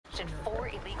arrested 4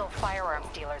 illegal firearms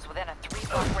dealers within a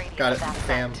 3-block radius Got of it. that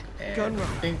Bam. site. And Gun run.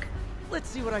 think. Let's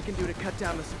see what I can do to cut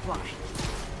down the supply.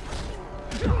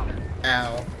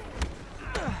 Ow.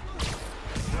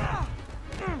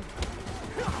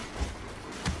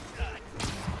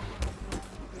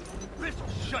 This'll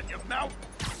shut your mouth.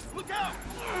 Look out!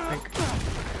 Think.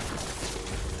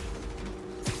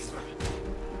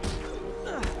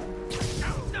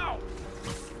 No!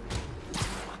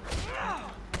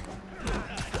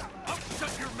 I'll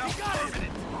shut your mouth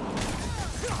permanent.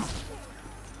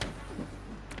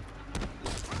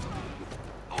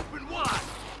 Open wide.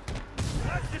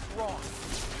 That's just wrong.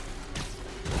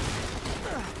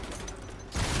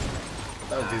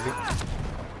 That was easy.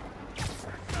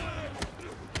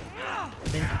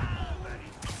 Think.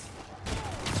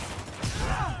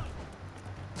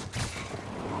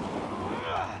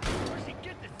 Where'd she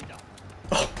get this stuff?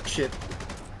 Oh shit.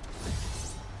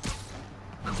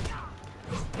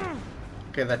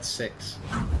 Okay, that's 6.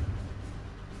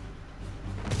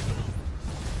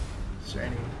 Is there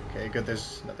any? Okay, good.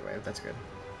 There's another wave. That's good.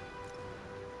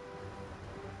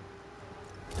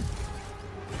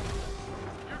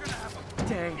 You're gonna have a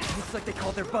Dang, looks like they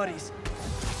called their buddies.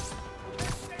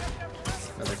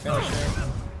 Another finisher.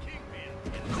 kingpin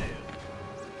in there.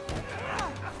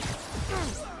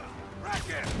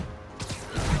 Racket!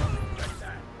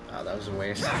 Oh, that was a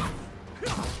waste.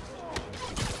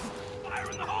 Fire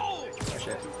in the hole! Oh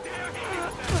shit.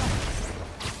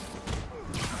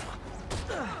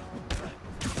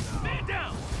 Man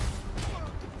down!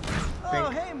 Oh,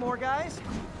 hey, more guys.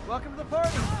 Welcome to the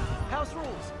party. House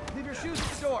rules. Leave your shoes at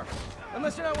the door.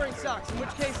 Unless you're not wearing socks, in which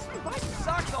case, buy some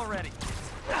socks already.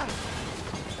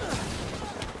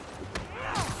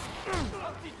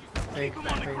 Think, Keep him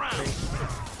on the think, ground. think.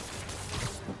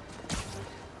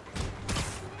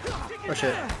 Oh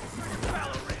shit.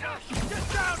 Ballerina! Get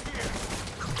down here!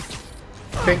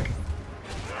 Think.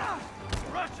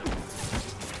 Rush him!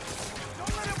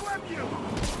 Don't let him web you!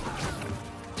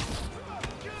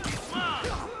 Come on!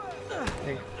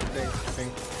 Think,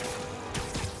 think.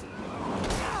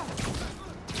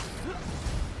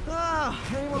 Oh,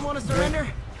 anyone want to surrender?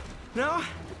 No?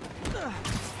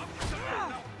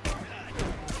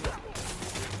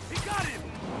 He got him!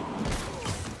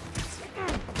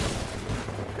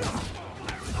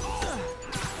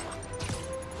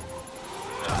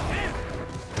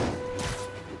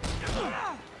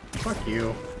 Fuck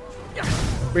you.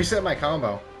 Reset my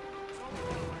combo.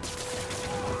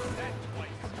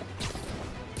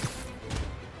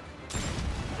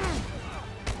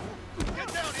 Get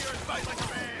down here and fight like a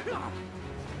man!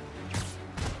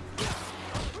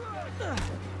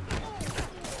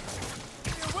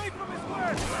 Get away from his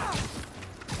work!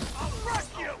 I'll rush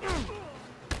you!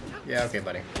 Yeah, okay,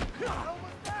 buddy.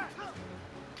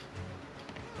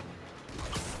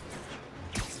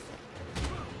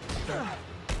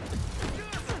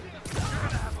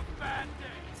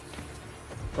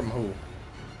 From who?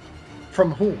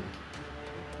 From whom?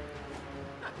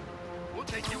 We'll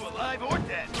take you alive or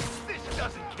dead. This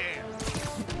doesn't care.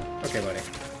 Okay, buddy.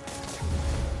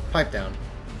 Pipe down.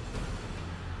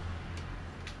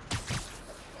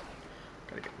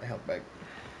 Gotta get my health back.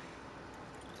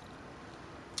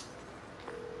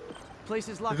 Place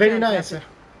is locked Very down, nice. Captain.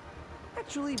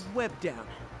 Actually, web down.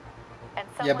 And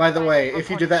Yeah, someone by the way, finally if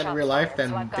you do reported that in real life, shots then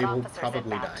fired, so I've got they will officers probably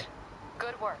inbound. die.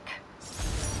 Good work.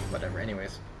 Whatever,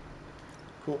 anyways.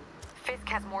 Cool. Fisk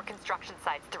has more construction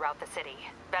sites throughout the city,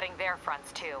 betting their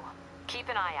fronts too. Keep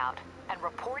an eye out, and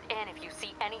report in if you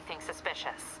see anything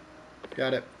suspicious.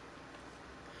 Got it.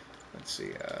 Let's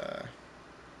see,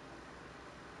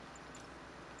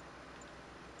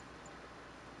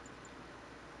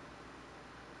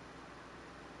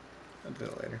 I'll do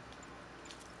it later.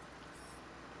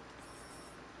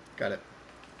 Got it.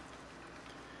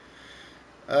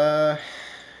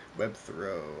 Web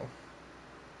throw.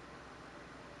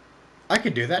 I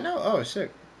could do that now? Oh,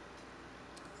 sick.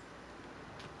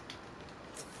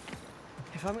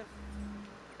 If I'm Okay,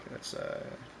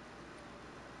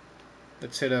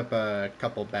 let's hit up a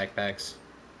couple backpacks.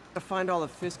 to find all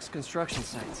of Fisk's construction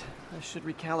sites, I should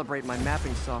recalibrate my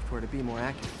mapping software to be more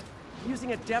accurate.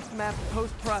 Using a depth map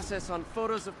post-process on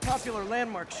photos of popular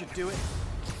landmarks should do it.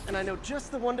 And I know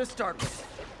just the one to start with.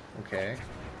 Okay.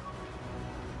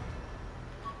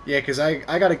 Yeah, because I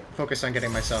gotta focus on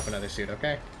getting myself another suit,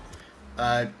 okay?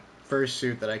 First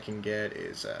suit that I can get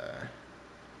is,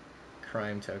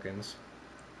 crime tokens.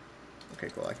 Okay,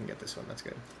 cool, I can get this one, that's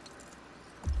good.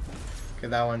 Okay,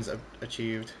 that one's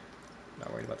achieved.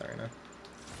 Not worried about that right now.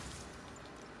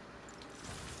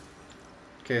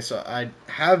 Okay, so I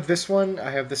have this one,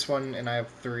 and I have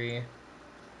 3.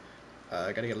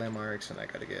 I gotta get landmarks, and I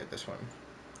gotta get this one.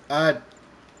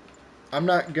 I'm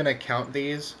not gonna count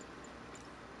these.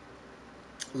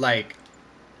 Like,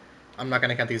 I'm not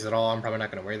gonna count these at all. I'm probably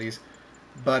not gonna wear these.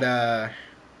 But,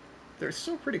 they're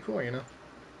still pretty cool, you know?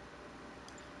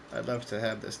 I'd love to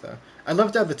have this, though. I'd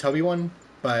love to have the Toby one,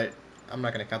 but I'm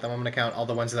not gonna count them. I'm gonna count all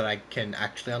the ones that I can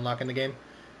actually unlock in the game.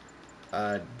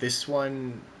 This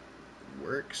one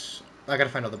works. I gotta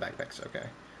find all the backpacks, okay.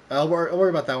 I'll worry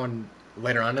about that one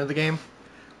later on in the game.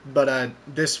 But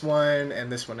this one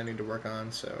and this one I need to work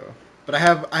on. So, but I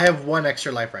have one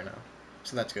extra life right now,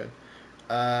 so that's good.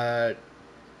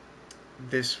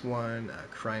 This one,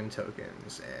 crime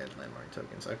tokens and landmark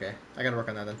tokens. Okay, I gotta work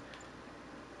on that then.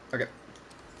 Okay.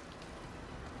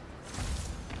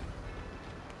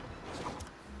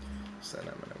 So then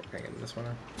I'm gonna work on getting this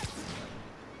one.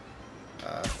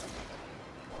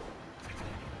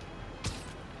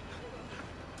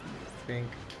 Think.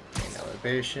 Gain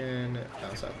elevation,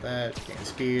 bounce off that, gain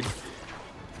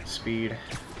speed,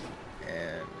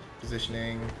 and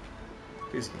positioning.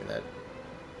 Please give me that.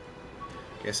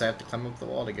 Guess I have to climb up the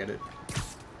wall to get it.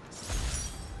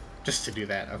 Just to do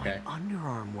that, okay. My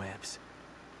underarm webs.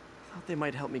 Thought they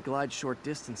might help me glide short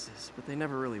distances, but they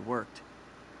never really worked.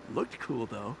 Looked cool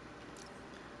though.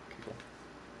 Okay, cool.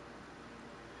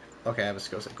 Okay, I have a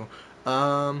skill set, cool.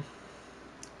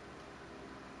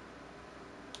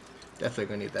 Definitely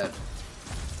gonna need that.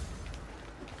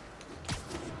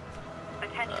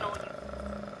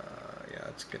 Yeah,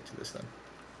 let's get to this then.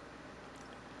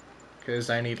 Because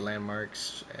I need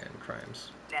landmarks and crimes.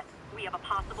 We have a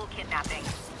possible kidnapping.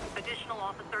 Additional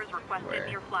officers requested Where?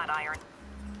 near Flatiron.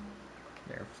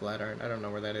 Near Flatiron? I don't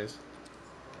know where that is.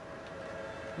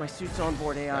 My suit's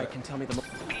onboard AI can tell me the.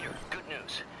 Peter, good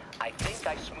news. I think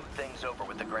I smoothed things over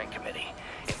with the grant committee.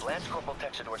 If Lance Corporal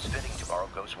Texador's fitting tomorrow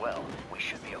goes well, we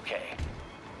should be okay.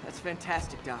 That's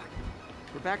fantastic, Doc.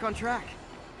 We're back on track.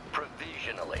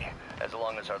 Provisionally, as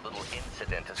long as our little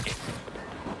incident escaped.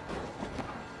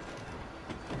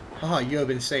 Haha, you have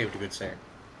been saved, good sir.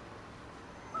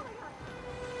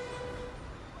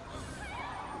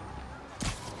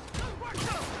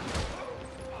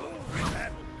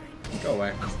 Go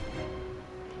away.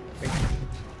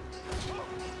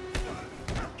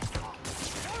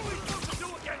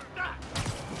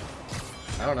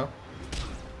 I don't know.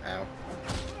 Ow.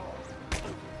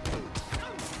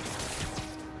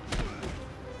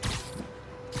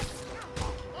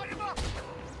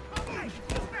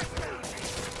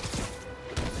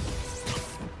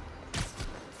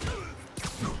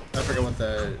 I forget what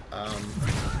the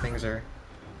things are.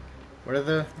 What are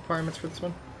the requirements for this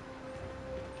one?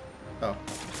 Oh.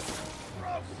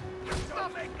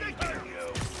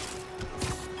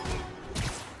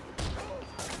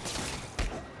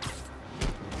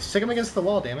 Stick him against the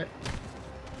wall, damn it.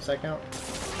 Does that count?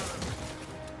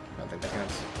 I don't think that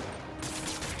counts.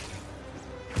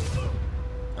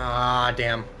 Ah,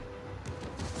 damn.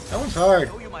 That one's hard.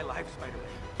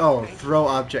 Oh, throw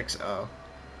objects. Oh.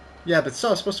 Yeah, but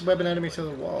still, it's supposed to web an enemy to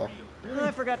the wall.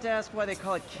 I forgot to ask why they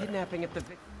call it kidnapping if the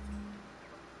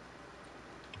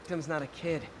victim's not a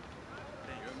kid.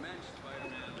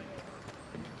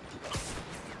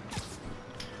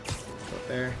 Up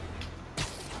there.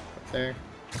 Up there.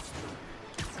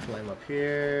 Climb up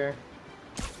here.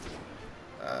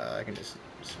 I can just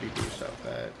speed boost off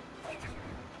that.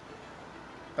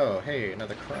 Oh, hey,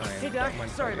 another crime. Hey, Doc,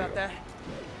 sorry about that.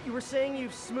 You were saying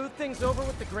you've smoothed things over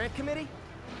with the grant committee?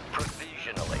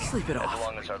 Provisionally, Sleep it off. as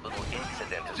long as our little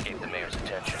incident escaped the mayor's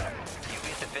attention. You be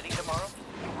at the fitting tomorrow?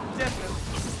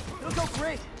 Definitely. It'll go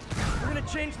great. We're gonna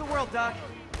change the world, Doc.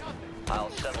 I'll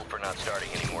settle for not starting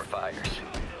any more fires.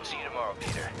 See you tomorrow,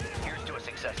 Peter. Here's to a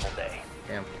successful day.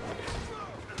 Damn.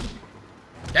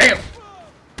 Damn!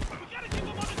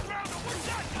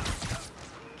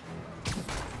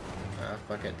 Ah,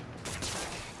 fuck it.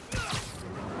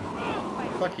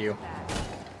 Fuck you.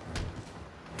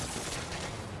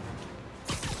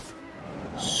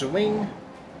 Swing.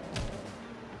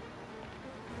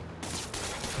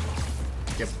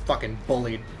 Get fucking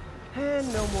bullied.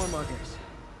 And no more muggers.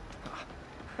 Ah,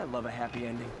 I love a happy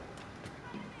ending.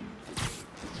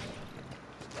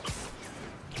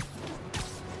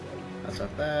 That's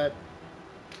not that.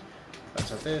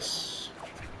 That's not this.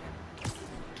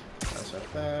 That's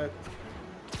not that.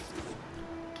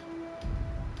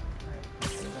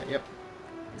 Yep.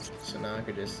 So now I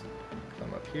could just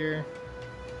come up here.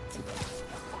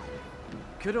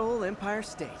 Good old Empire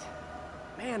State.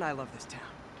 Man, I love this town.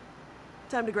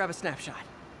 Time to grab a snapshot.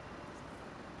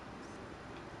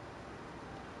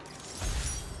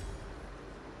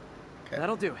 Okay.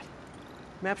 That'll do it.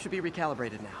 Map should be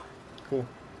recalibrated now. Cool.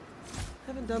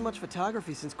 Haven't done much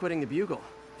photography since quitting the Bugle.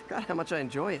 Forgot how much I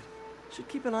enjoy it. Should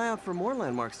keep an eye out for more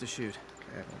landmarks to shoot.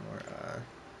 Okay, I have one more.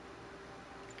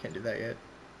 Can't do that yet.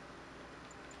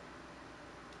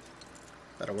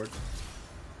 That'll work.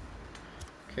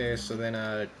 Okay, so then,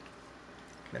 can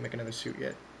I make another suit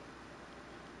yet?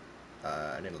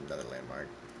 I need another landmark.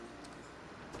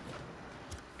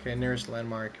 Okay, nearest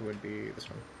landmark would be this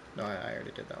one. No, I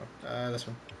already did that one. This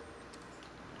one.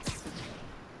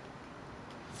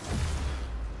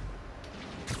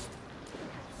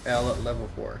 L at level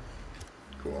 4.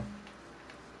 Cool.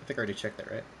 I think I already checked that,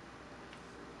 right?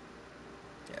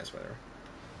 Yeah, it's whatever.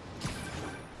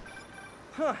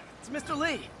 Huh, it's Mr.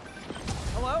 Lee.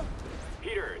 Hello?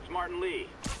 Peter, it's Martin Lee.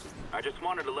 I just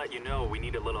wanted to let you know we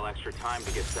need a little extra time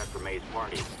to get set for May's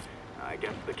party. I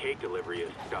guess the cake delivery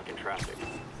is stuck in traffic.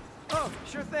 Oh,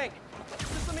 sure thing.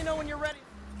 Just let me know when you're ready.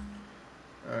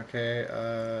 Okay,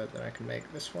 then I can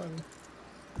make this one.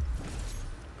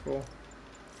 Cool.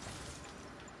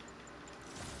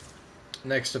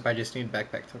 Next up, I just need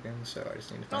backpack tokens, so I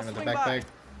just need to find another backpack.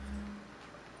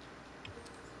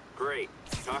 Great.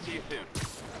 Talk to you soon.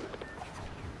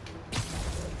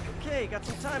 Okay, got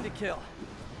some time to kill.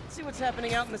 Let's see what's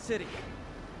happening out in the city.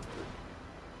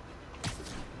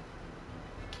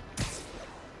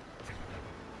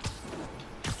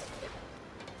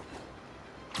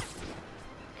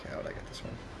 Okay, how would I get this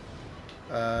one?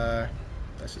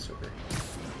 That's just over.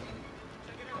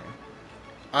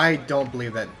 I don't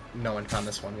believe that no one found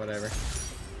this one, whatever.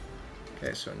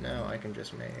 Okay, so now I can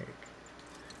just make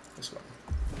this one.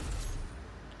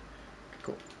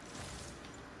 Cool.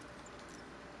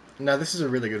 Now this is a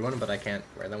really good one, but I can't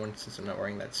wear that one since I'm not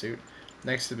wearing that suit.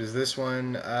 Next up is this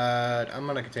one. I'm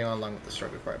gonna continue on along with the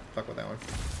story before I fuck with that one.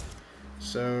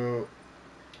 So,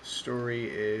 story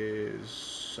is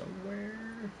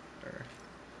somewhere. Or,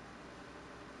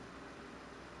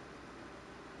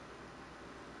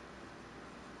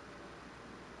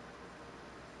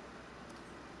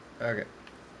 okay.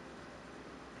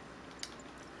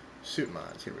 Suit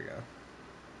mods, here we go.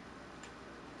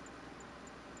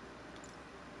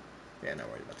 Yeah, not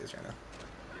worried about these right now.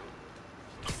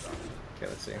 Okay,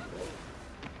 let's see.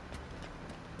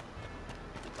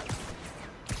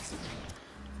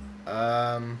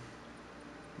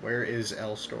 Where is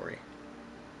L story?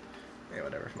 Yeah,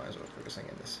 whatever, might as well focusing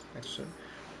in this episode.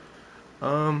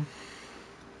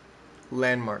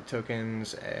 Landmark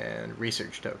tokens and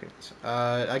research tokens.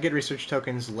 I get research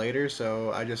tokens later,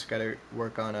 so I just gotta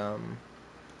work on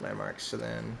landmarks. So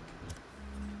then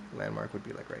landmark would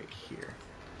be like right here.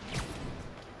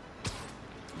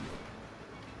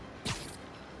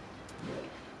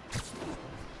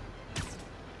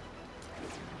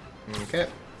 Okay.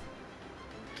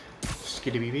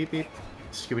 Skitty beep beep beep.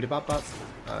 Skibidi bop bop.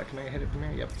 Can I hit it from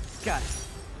here? Yep. Got it.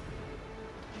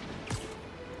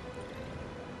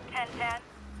 10-10.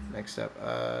 Next up,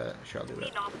 sure, I'll do that.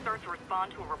 Need an officer to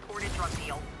respond to a reported drug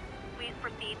deal. Please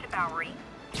proceed to Bowery.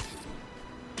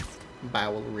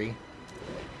 Bowery.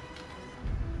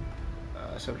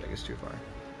 Subject is too far.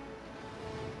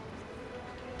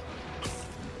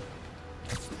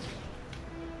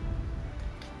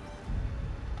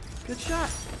 Good shot.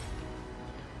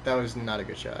 That was not a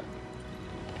good shot.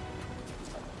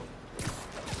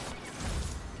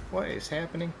 What is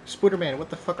happening? Spiderman, what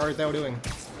the fuck are thou doing?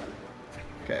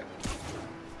 Okay.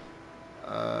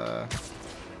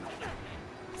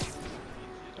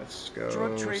 Let's go.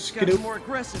 Drug trade's gotten more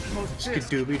aggressive post-Fisk.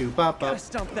 Skidooby-doo bop Gotta bop.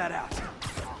 stump that out.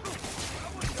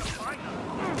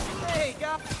 Hey,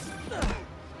 guys.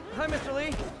 Hi, Mr.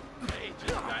 Lee.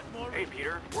 Hey,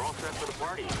 Peter, we're all set for the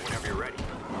party whenever you're ready.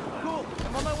 Cool.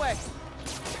 I'm on my way.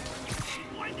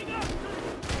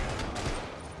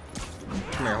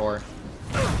 Come here, whore.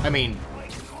 I mean,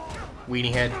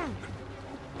 weenie head.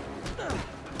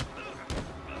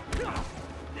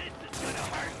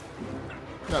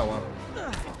 No, well.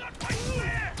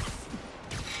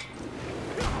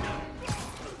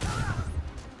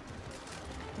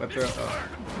 Whip throw. Oh.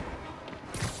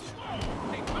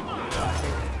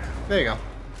 There you go.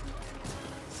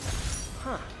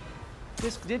 Huh.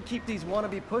 Fisk did keep these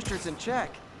wannabe pushers in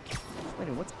check. Wait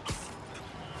a minute, what's...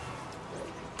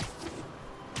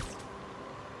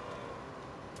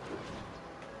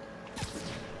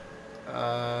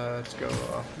 Let's go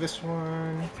off this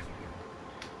one.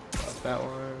 Off that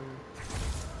one.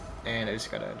 And I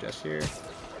just gotta adjust here.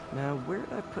 Now, where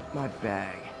did I put my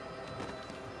bag?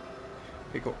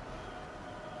 Okay, cool.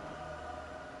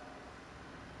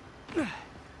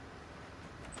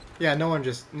 Yeah, no one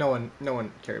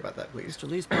care about that, please. Mr.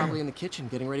 Lee's probably in the kitchen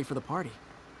getting ready for the party.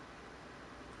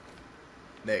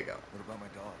 There you go. What about my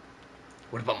dog?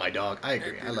 What about my dog? I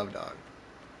agree. I love dog.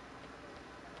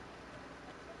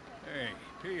 Hey,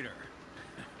 Peter.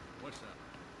 What's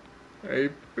up? Hey,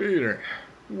 Peter.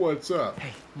 What's up?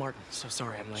 Hey, Martin, so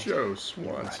sorry I'm late. Joe Right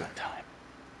Swanson. on time.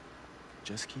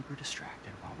 Just keep her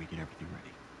distracted while we get everything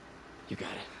ready. You got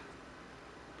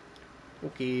it.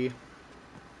 Okay.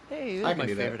 Hey, I there's can my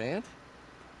do that. favorite aunt.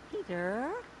 Peter,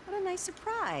 what a nice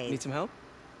surprise. Need some help?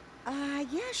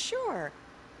 Yeah, sure.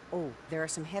 Oh, there are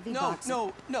some heavy No, boxes.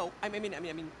 no. I mean,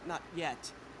 not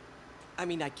yet. I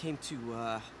mean, I came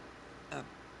to, I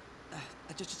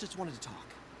just wanted to talk.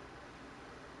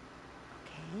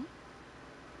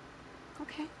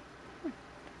 Okay.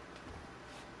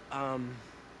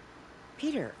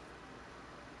 Peter,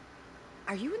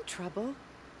 are you in trouble?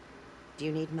 Do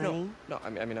you need money? No, I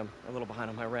mean, I'm a little behind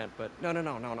on my rent, but no,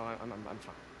 I'm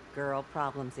fine. Girl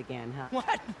problems again, huh?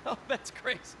 What? No, that's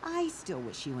crazy. I still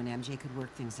wish you and MJ could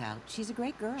work things out. She's a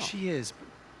great girl. She is,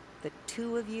 The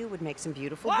two of you would make some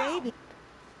beautiful Wow.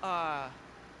 babies.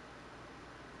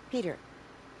 Peter,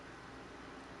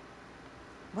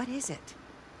 what is it?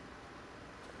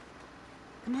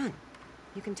 Come on,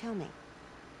 you can tell me.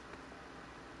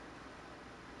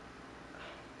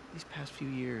 these past few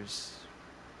years,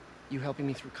 you helping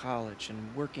me through college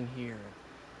and working here,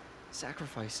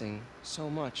 sacrificing so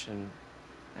much and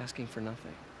asking for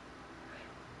nothing.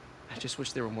 I just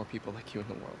wish there were more people like you in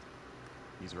the world.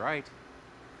 He's right.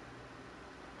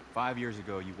 5 years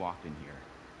ago, you walked in here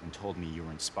and told me you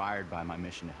were inspired by my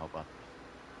mission to help others.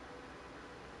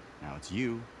 Now it's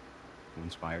you who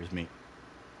inspires me.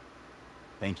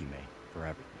 Thank you, May, for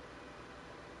everything.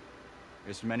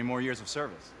 Here's to many more years of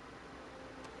service.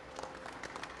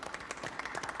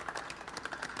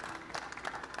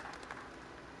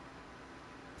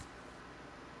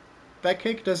 That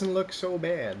cake doesn't look so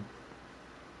bad.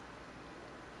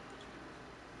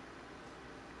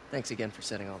 Thanks again for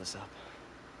setting all this up.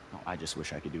 Oh, I just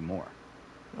wish I could do more.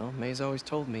 Well, May's always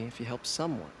told me if you help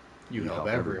someone. You help help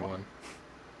everyone.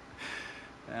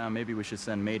 Maybe we should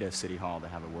send May to City Hall to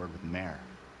have a word with the mayor.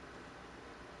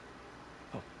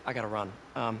 Oh, I gotta run.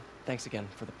 Thanks again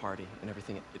for the party and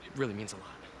everything. It really means a lot.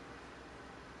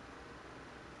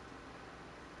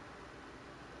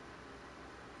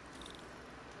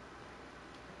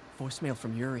 Voicemail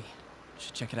from Yuri.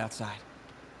 Should check it outside.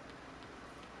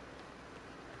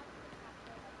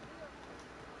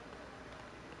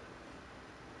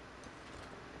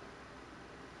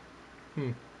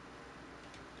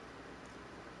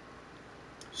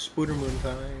 Spiderman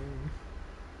time.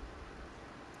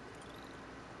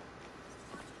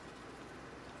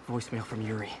 Voicemail from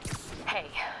Yuri. Hey,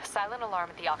 silent alarm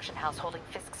at the auction house holding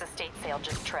Fisk's estate sale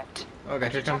just tripped. Okay,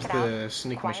 Could here you comes check it the out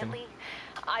sneak quietly? mission.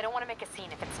 I don't want to make a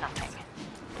scene if it's nothing.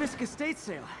 Fisk estate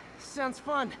sale. Sounds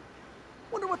fun.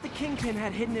 Wonder what the Kingpin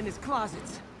had hidden in his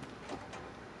closets.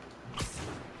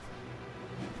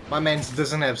 My man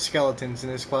doesn't have skeletons in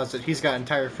his closet. He's got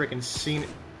entire freaking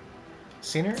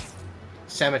scenery?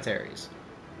 Cemeteries.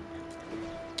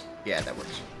 Yeah, that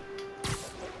works.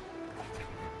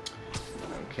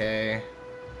 Okay.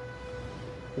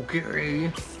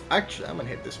 Okay. Actually, I'm gonna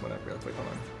hit this one up real quick. Hold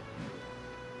on.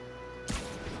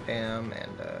 Bam,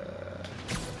 and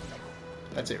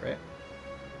that's it, right?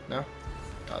 No?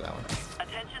 Oh, that one.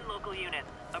 Attention local units.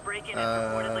 A break-in is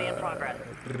reportedly in progress.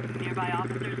 Nearby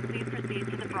officers, please proceed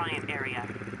to the Bryant area.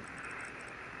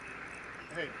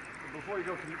 Hey, before you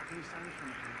go, can you sign this for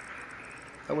me?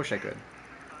 I wish I could.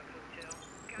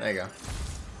 There you go.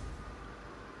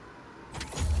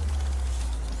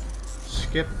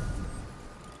 Skip.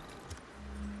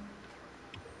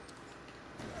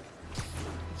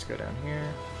 Let's go down here.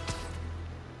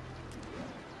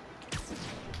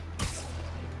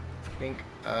 I think,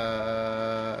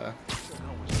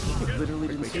 Literally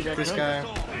didn't see that this coming.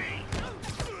 guy.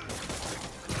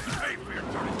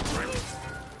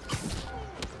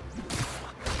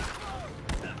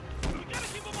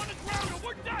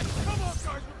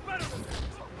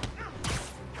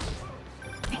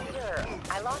 Peter,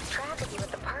 I lost track of you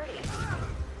at the party.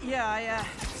 Yeah, I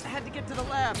had to get to the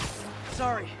lab.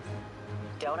 Sorry.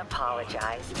 Don't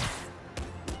apologize.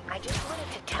 I just wanted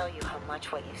to tell you how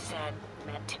much what you said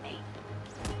meant to me.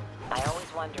 I always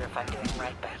wonder if I'm doing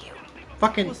right by you.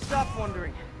 Fucking. Well, stop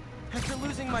wondering. After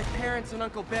losing my parents and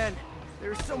Uncle Ben,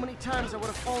 there are so many times I would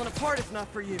have fallen apart if not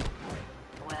for you.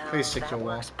 Well, Please stick to that a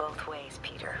wall. works both ways,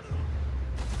 Peter.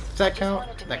 Does that Just count?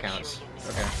 wanted to That make counts. sure you knew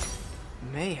Okay.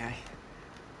 that. May,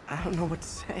 I don't know what to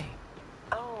say.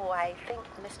 Oh, I think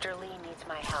Mr. Lee needs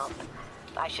my help.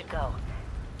 I should go.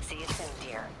 See you soon,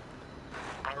 dear.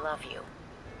 I love you.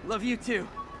 Love you too.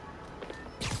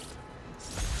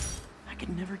 I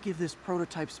could never give this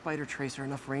prototype spider tracer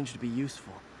enough range to be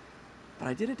useful, but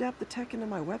I did adapt the tech into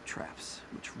my web traps,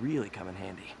 which really come in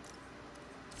handy.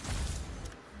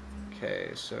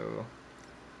 Okay, so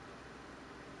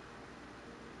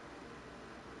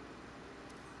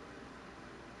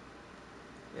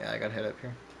yeah, I gotta head up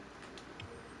here.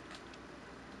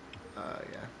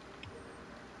 Yeah.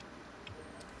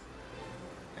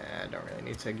 I don't really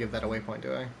need to give that a waypoint,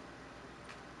 do I?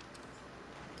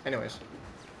 Anyways.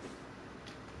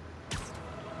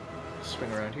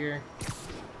 Swing around here.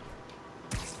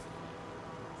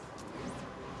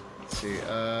 Let's see,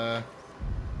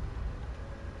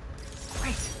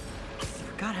 Wait, I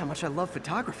forgot how much I love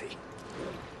photography.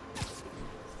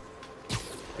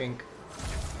 Pink.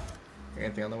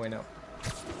 Anything on the way? No.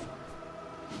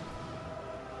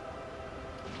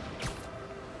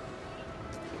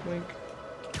 Blink.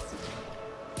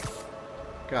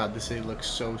 God, this city looks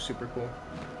so super cool.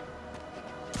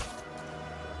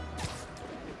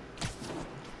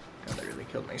 God, that really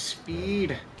killed my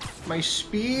speed. My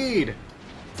speed!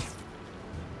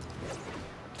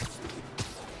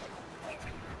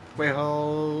 Wait,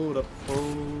 hold up,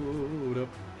 hold up.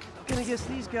 Gonna guess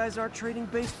these guys aren't trading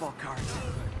baseball cards.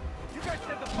 You guys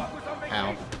said the fuck was on vacation.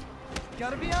 Ow.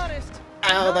 Gotta be honest.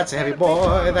 Ow, that's a heavy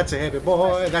boy, that's a heavy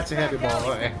boy, that's a heavy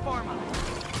boy.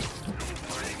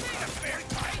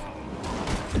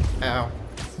 Ow.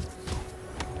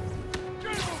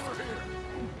 Get over here.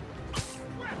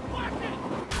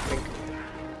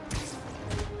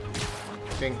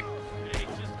 Pink. They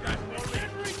just got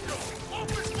Rico.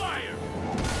 Open fire.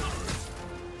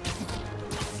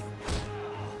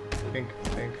 Pink,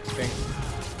 pink, pink.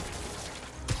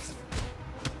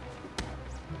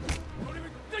 Don't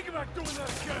even think about doing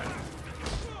that again.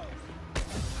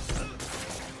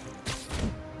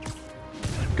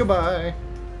 Goodbye.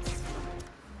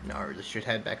 No, we just should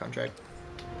head back on track.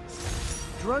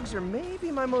 Drugs are maybe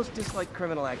my most disliked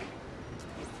criminal act.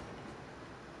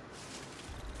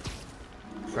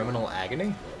 Criminal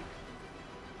agony?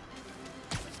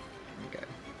 Okay.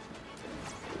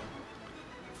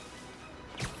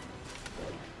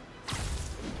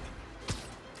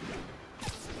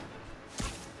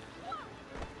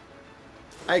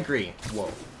 I agree.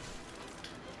 Whoa.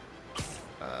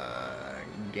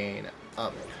 Gain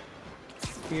up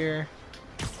here.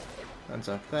 Bounce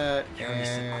off that. Yuri,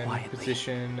 sit And quietly.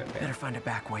 position. Better find a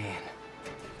back way in.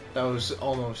 That was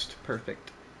almost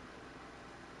perfect.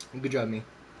 Good job, me.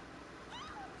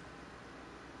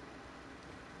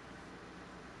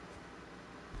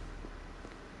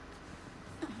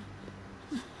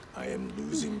 I am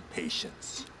losing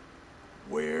patience.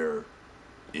 Where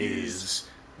Is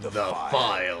the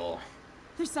file?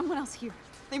 There's someone else here.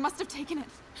 They must have taken it.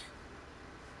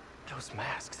 Those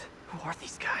masks. Who are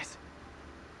these guys?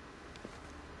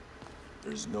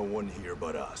 There's no one here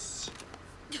but us.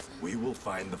 We will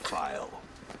find the file,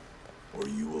 or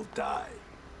you will die.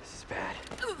 This is bad.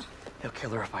 They'll kill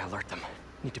her if I alert them.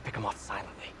 Need to pick them off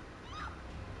silently.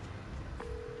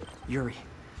 Yuri,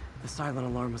 the silent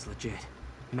alarm was legit.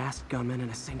 Masked gunmen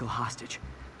and a single hostage.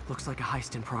 Looks like a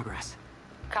heist in progress.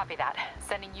 Copy that.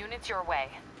 Sending units your way.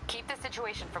 Keep the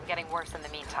situation from getting worse in the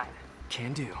meantime.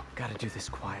 Can do. Gotta do this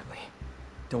quietly.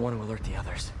 Don't want to alert the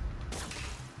others.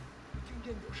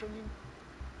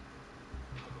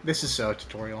 This is so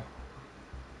tutorial.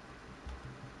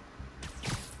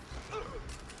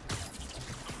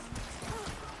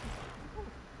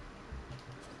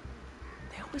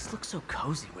 They always look so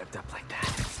cozy whipped up like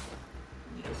that.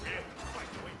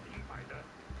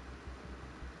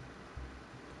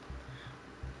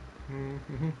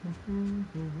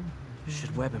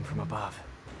 Should web him from above.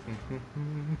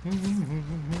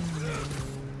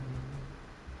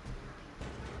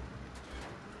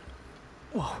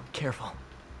 Whoa, careful.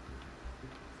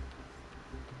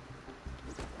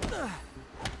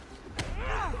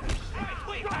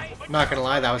 Not gonna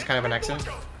lie, that was kind of an accident.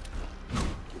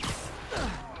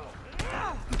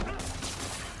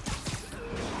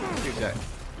 Dude, that.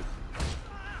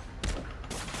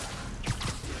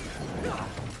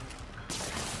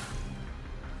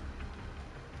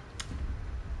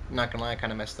 Not gonna lie, I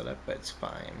kind of messed it up, but it's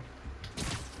fine.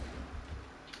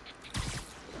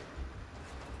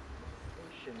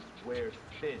 Wears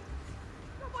thin.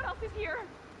 Someone else is here.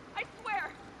 I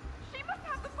swear. She must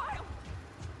have the file.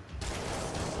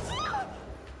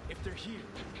 If they're here,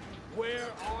 where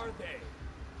are they?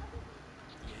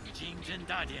 眼睛睁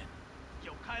大点，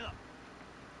有开了。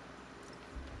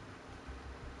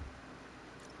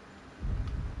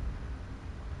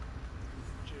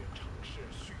 这城市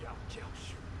需要教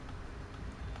训。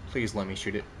 Please let me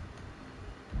shoot it.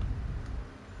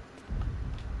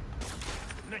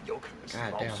 那有可能是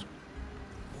God 老 damn. 鼠。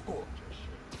不过这是。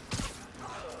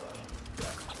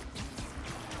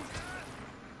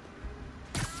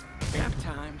 Nap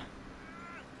time.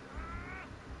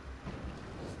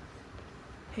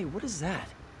 Hey, what is that?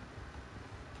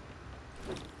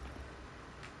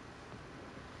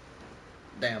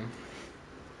 Damn.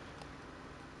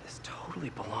 This totally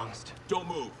belongs to... Don't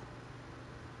move.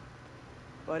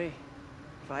 Buddy,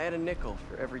 if I had a nickel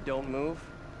for every don't move...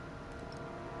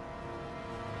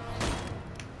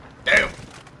 Damn!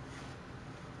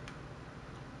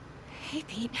 Hey,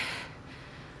 Pete.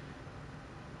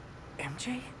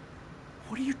 MJ?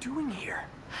 What are you doing here?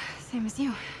 Same as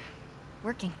you.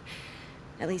 Working.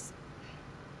 At least,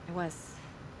 I was.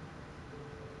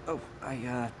 Oh,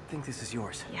 I think this is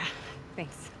yours. Yeah,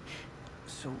 thanks.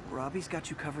 So, Robbie's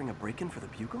got you covering a break-in for the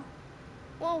Bugle?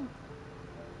 Well,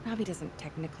 Robbie doesn't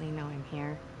technically know I'm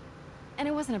here. And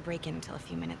it wasn't a break-in until a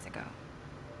few minutes ago.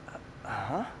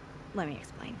 Uh-huh? Let me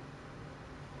explain.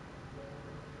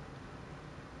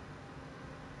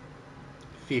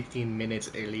 15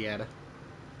 minutes earlier.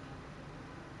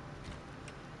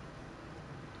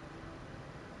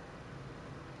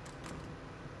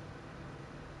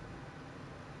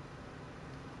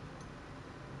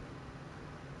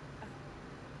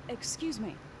 Excuse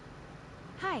me.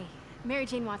 Hi, Mary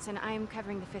Jane Watson. I'm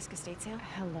covering the Fisk estate sale.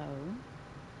 Hello.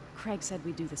 Craig said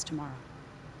we'd do this tomorrow.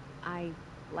 I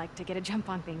like to get a jump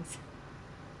on things.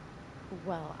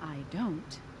 Well, I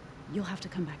don't. You'll have to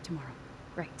come back tomorrow.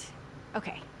 Right.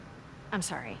 Okay. I'm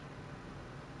sorry.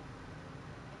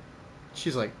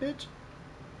 She's like, bitch.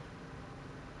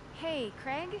 Hey,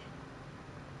 Craig?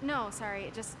 No, sorry.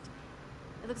 It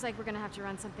looks like we're gonna have to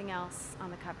run something else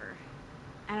on the cover.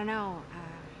 I don't know,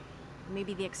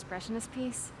 maybe the expressionist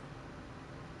piece?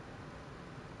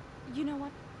 You know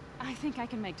what? I think I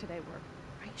can make today work.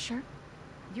 Are you sure?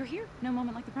 You're here. No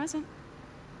moment like the present.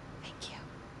 Thank you.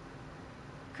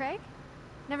 Craig?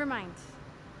 Never mind.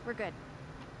 We're good.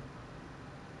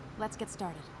 Let's get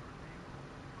started.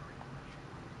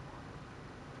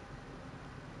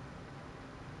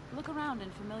 Look around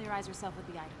and familiarize yourself with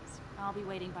the items. I'll be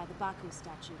waiting by the Baku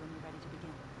statue when you're ready to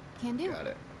begin. Can do. Got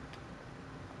it.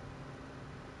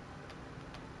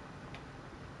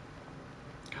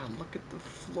 God, look at the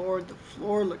floor. The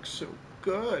floor looks so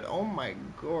good. Oh my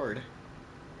god.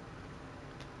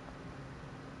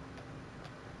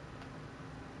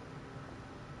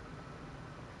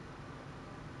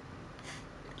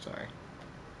 Sorry.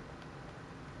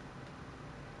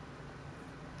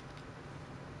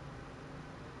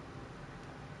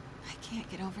 I can't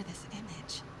get over this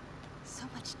image. So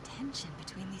much tension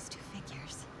between these two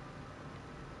figures.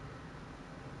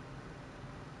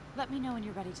 Let me know when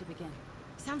you're ready to begin.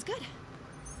 Sounds good.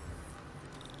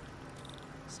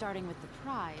 Starting with the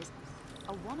prize,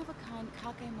 a one-of-a-kind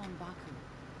Kakemon Baku.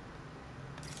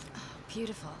 Oh,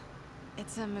 beautiful.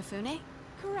 It's a Mifune?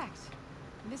 Correct.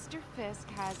 Mr. Fisk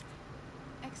has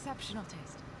exceptional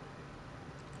taste.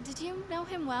 Did you know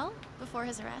him well before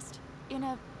his arrest? In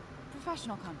a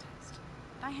professional context.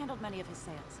 I handled many of his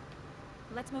sales.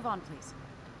 Let's move on, please.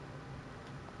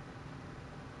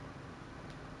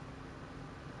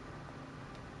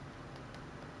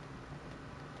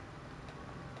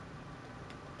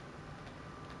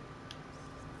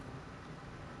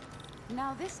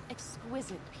 Now this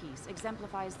exquisite piece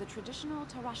exemplifies the traditional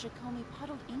Tarashikomi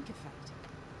puddled ink effect.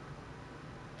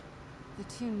 The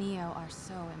two Neo are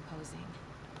so imposing.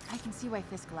 I can see why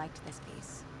Fisk liked this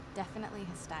piece. Definitely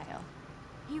his style.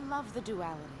 He loved the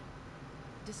duality.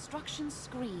 Destruction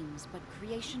screams, but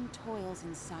creation toils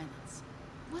in silence.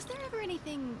 Was there ever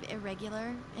anything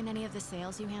irregular in any of the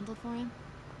sales you handled for him?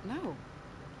 No.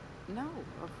 No,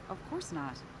 of course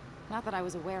not. Not that I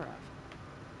was aware of.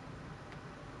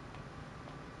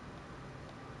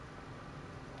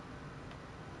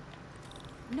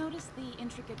 Notice the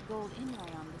intricate gold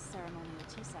inlay on this ceremonial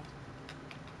tea set.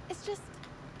 It's just...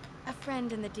 a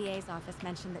friend in the DA's office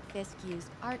mentioned that Fisk used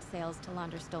art sales to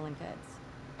launder stolen goods.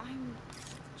 I'm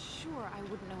sure I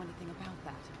wouldn't know anything about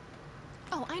that.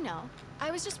 Oh, I know.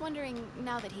 I was just wondering,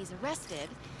 now that he's arrested,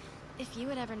 if you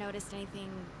had ever noticed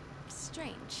anything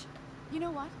strange. You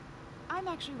know what? I'm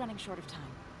actually running short of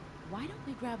time. Why don't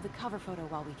we grab the cover photo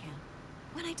while we can?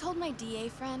 When I told my DA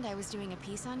friend I was doing a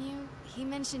piece on you, he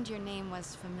mentioned your name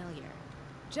was familiar.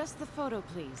 Just the photo,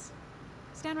 please.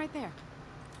 Stand right there.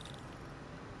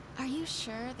 Are you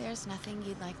sure there's nothing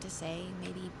you'd like to say,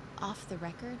 maybe off the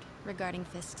record, regarding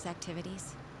Fisk's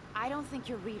activities? I don't think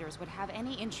your readers would have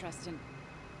any interest in...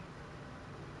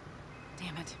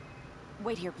 Damn it.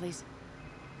 Wait here, please.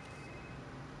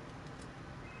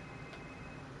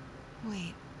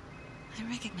 Wait. I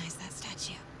recognize that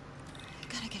statue.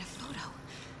 Gotta get a photo.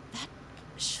 That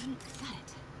shouldn't... Got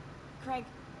it. Craig,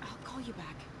 I'll call you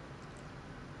back.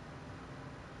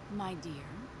 My dear,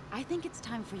 I think it's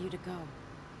time for you to go.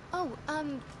 Oh,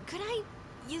 could I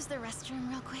use the restroom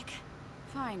real quick?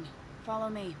 Fine. Follow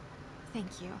me.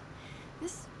 Thank you.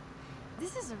 This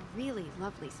is a really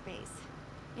lovely space.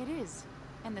 It is.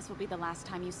 And this will be the last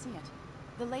time you see it.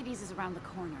 The ladies is around the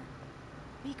corner.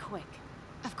 Be quick.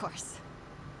 Of course.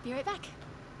 Be right back.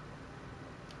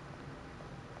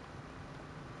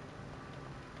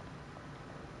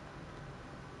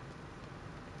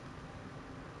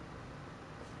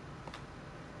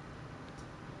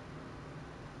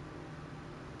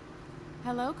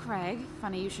 Hello, Craig.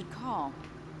 Funny you should call.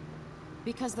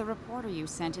 Because the reporter you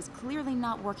sent is clearly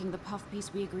not working the puff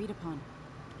piece we agreed upon.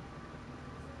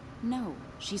 No,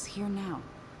 she's here now.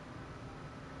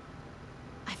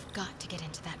 I've got to get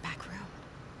into that back room.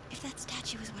 If that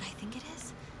statue is what I think it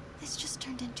is, this just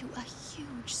turned into a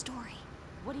huge story.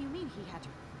 What do you mean he had to...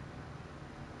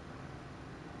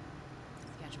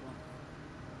 schedule?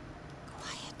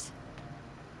 Quiet.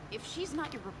 If she's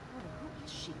not your reporter, who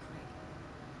is she, Craig?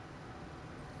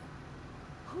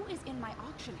 Who is in my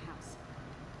auction house?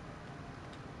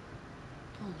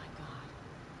 Oh my god.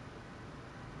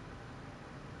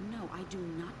 No, I do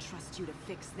not trust you to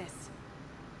fix this.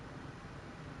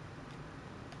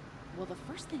 Well, the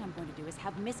first thing I'm going to do is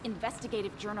have Miss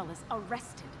Investigative Journalist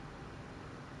arrested.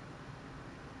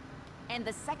 And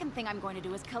the second thing I'm going to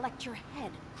do is collect your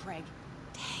head, Craig.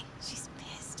 Dang, she's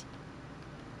pissed.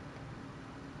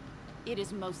 It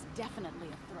is most definitely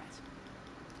a threat.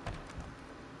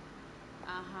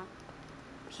 Uh-huh.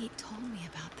 Pete told me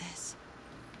about this.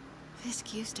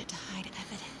 Fisk used it to hide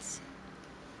evidence.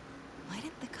 Why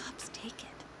didn't the cops take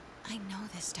it? I know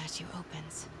this statue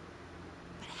opens.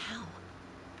 But how?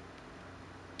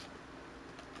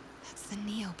 That's the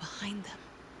Neo behind them.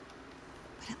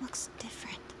 But it looks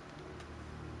different.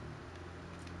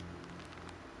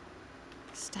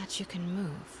 Statue can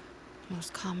move.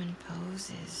 Most common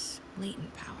pose is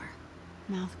latent power.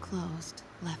 Mouth closed,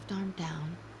 left arm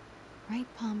down, right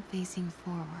palm facing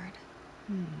forward.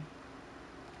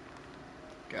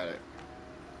 Got it.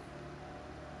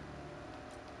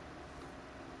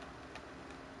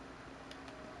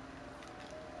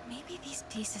 Maybe these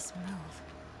pieces move.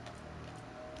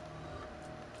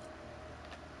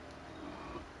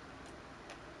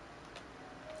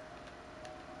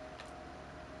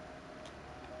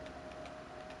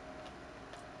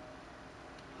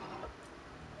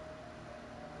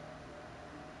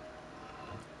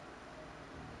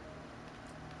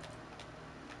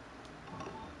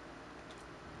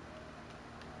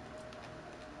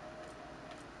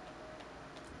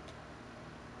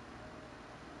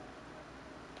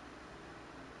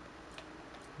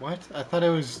 What? I thought it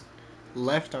was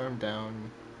left arm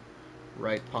down,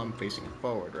 right palm facing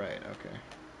forward. Right, okay.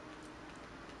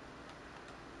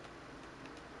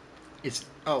 It's...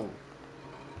 oh.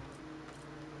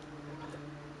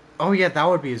 Oh yeah, that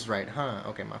would be his right, huh?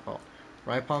 Okay, my fault.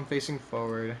 Right palm facing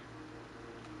forward.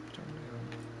 Turn down.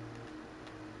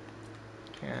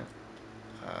 Can't.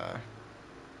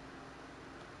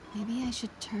 Maybe I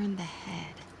should turn the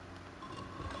head.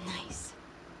 Nice.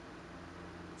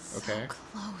 Okay. So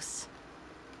close.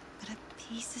 But a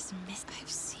piece is missed. I've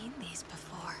seen these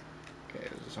before. Okay,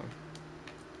 this is on.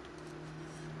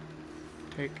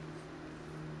 Take.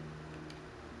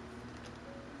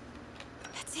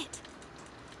 That's it.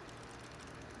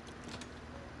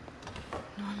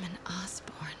 Norman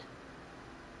Osborn.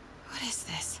 What is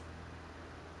this?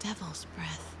 Devil's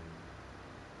breath.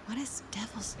 What is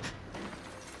devil's...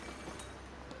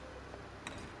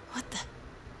 What the...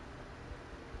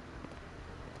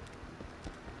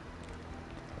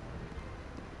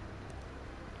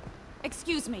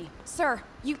 Excuse me, sir.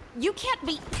 You can't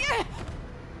be...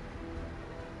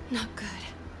 Not good.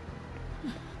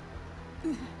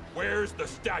 Where's the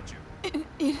statue?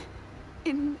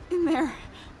 In there.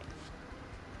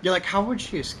 Yeah, like, how would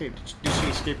she escape? Did she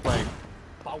escape, like...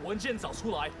 把文件找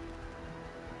出来。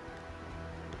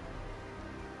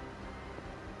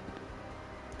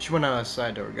 She went out a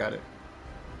side door, got it.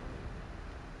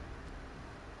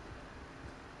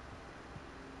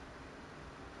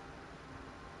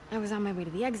 I was on my way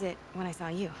to the exit when I saw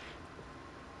you.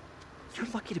 You're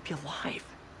lucky to be alive.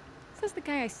 Says the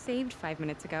guy I saved 5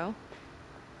 minutes ago.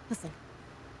 Listen,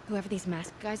 whoever these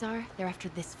masked guys are, they're after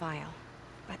this file.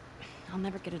 But I'll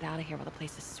never get it out of here while the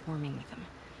place is swarming with them.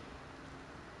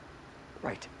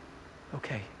 Right.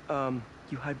 Okay,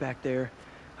 you hide back there.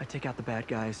 I take out the bad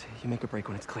guys. You make a break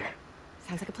when it's clear.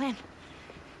 Sounds like a plan.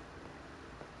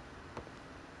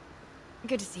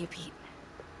 Good to see you, Pete.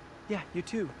 Yeah, you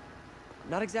too.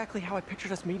 Not exactly how I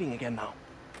pictured us meeting again, though.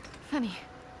 Funny.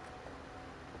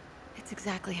 It's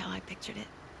exactly how I pictured it.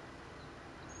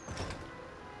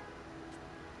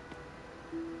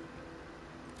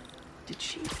 Did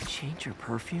she change her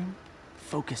perfume?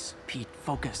 Focus, Pete,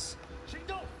 focus.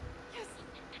 Yes.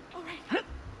 All right.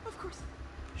 Of course.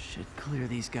 Should clear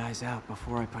these guys out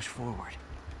before I push forward.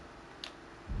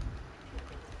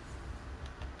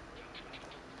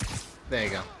 There you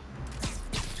go.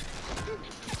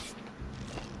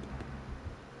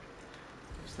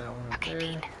 There's that one up Okay, there.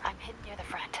 Pete, I'm hidden near the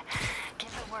front. Give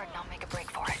the word and I'll make a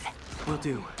break for it. Will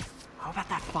do. How about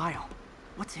that file?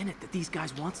 What's in it that these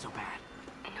guys want so bad?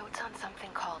 Notes on something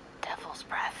called Devil's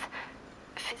Breath.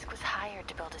 Fisk was hired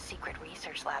to build a secret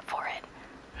research lab for it.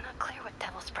 Not clear what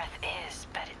Devil's Breath is,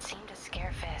 but it seemed to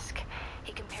scare Fisk.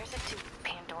 He compares it to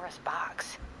Pandora's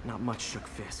box. Not much shook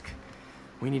Fisk.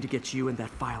 We need to get you and that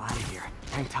file out of here.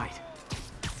 Hang tight.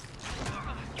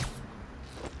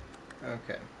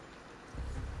 Okay.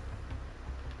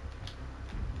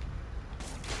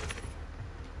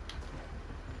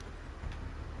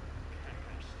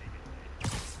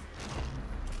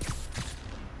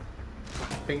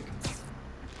 Pink.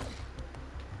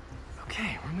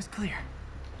 Okay, room is clear.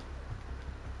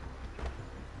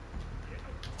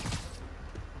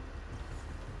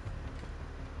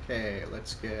 Okay,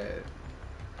 let's get...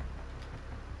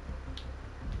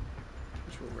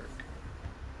 Which will work.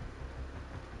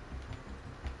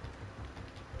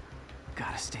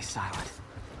 Gotta stay silent.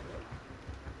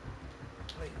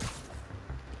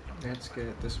 Let's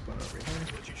get this one over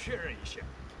here.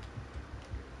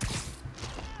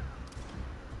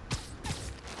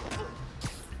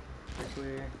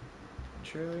 Quickly and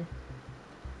surely.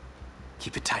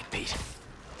 Keep it tight, Pete.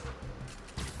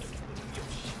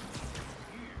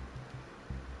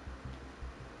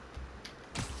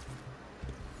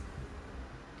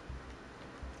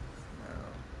 Now,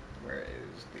 where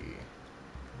is the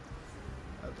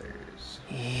others?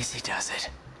 Easy does it.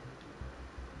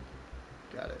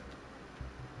 Got it.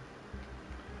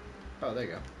 Oh, there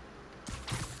you go.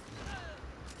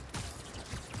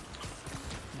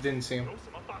 Didn't see him.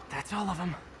 That's all of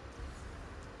them.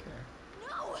 Okay.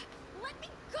 No! Let me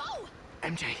go!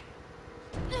 MJ.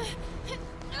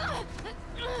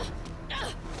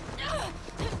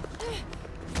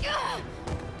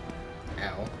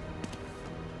 Ow.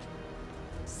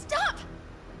 Stop!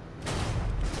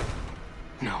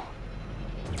 No.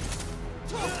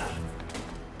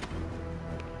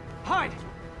 Hide!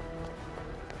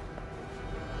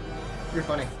 You're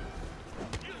funny.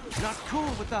 Not cool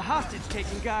with the hostage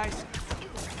taking, guys.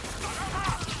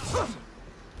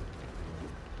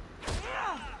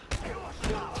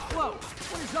 Whoa,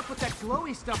 what is up with that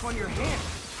glowy stuff on your hand?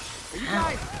 Are you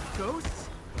guys ghosts?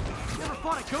 Never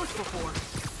fought a ghost before.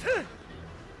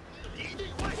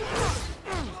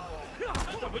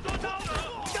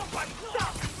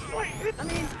 I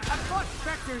mean, I've fought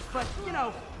specters, but, you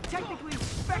know, technically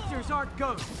specters aren't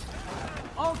ghosts.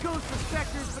 All ghosts are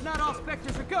specters, but not all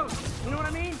specters are ghosts. You know what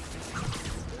I mean?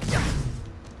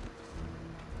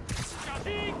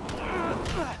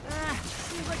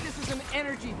 Seems like this is an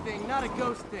energy thing, not a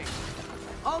ghost thing.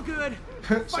 All good.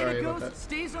 Fight Sorry a about ghost that.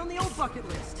 stays on the old bucket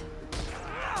list.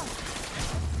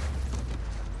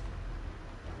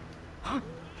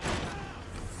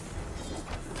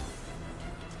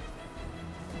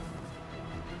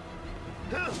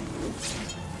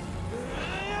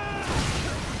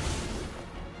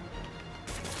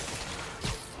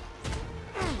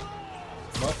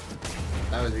 Well,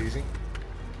 that was easy.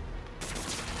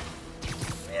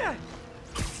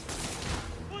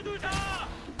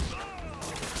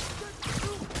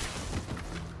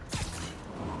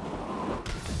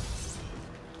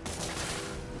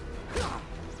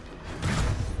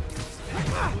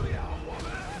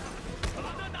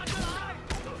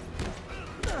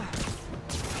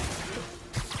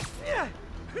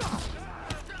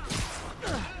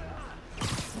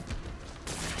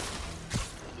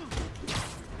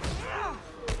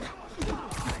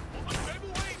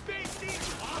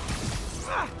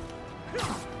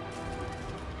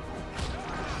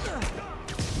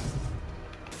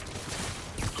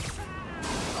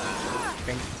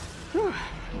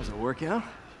 Was it a workout?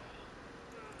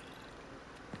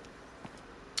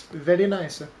 Very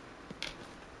nice.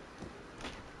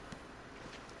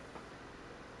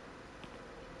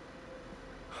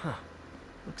 Huh.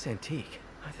 Looks antique.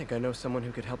 I think I know someone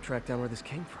who could help track down where this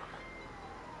came from.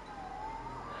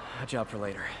 A job for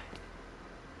later.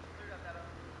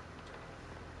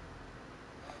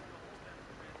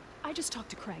 I just talked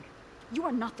to Craig. You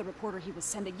are not the reporter he was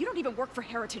sending. You don't even work for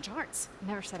Heritage Arts.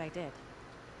 Never said I did.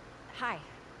 Hi,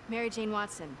 Mary Jane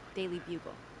Watson, Daily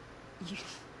Bugle.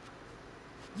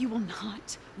 You will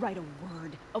not write a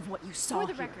word of what you saw For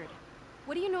the here. record,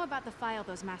 what do you know about the file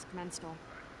those masked men stole?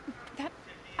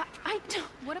 I don't...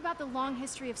 What about the long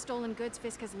history of stolen goods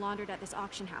Fisk has laundered at this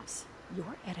auction house?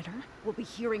 Your editor will be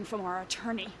hearing from our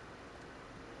attorney.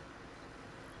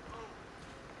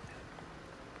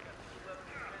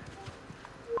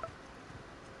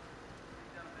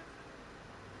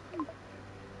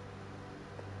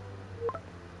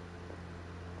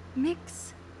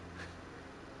 Mix?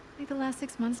 Like the last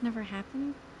 6 months never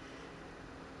happened?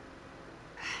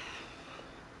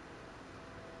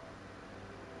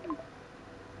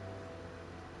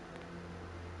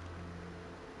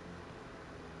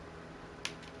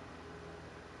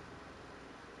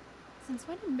 Since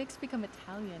when did Mix become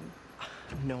Italian?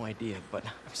 No idea, but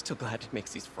I'm still glad he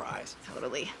makes these fries.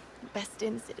 Totally. Best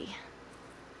in the city.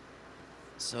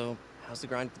 So, how's the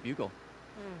grind at the Bugle?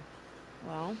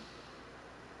 Well,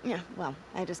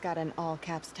 I just got an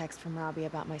all-caps text from Robbie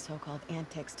about my so-called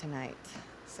antics tonight.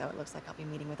 So it looks like I'll be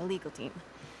meeting with a legal team.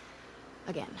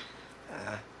 Again.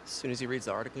 As soon as he reads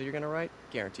the article you're gonna write,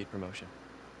 guaranteed promotion.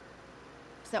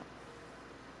 So,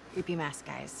 creepy mask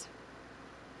guys.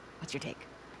 What's your take?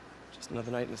 Just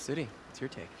another night in the city. What's your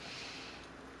take?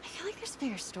 I feel like there's a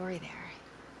bigger story there.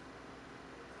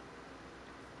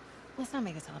 Let's not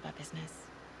make this all about business.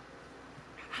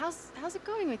 How's it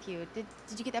going with you? Did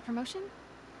you get that promotion?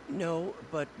 No,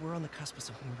 but we're on the cusp of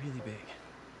something really big.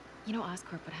 You know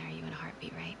Oscorp would hire you in a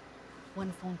heartbeat, right?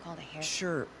 One phone call to hair.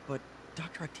 Sure, but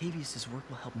Dr. Octavius' work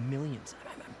will help millions.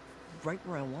 I'm right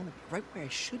where I want to be, right where I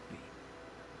should be.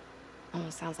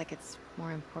 Almost sounds like it's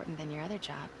more important than your other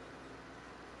job.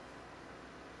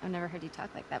 I've never heard you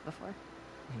talk like that before.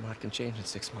 A lot can change in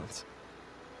 6 months.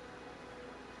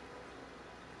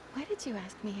 Why did you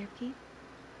ask me here, Pete?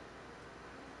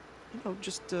 You know,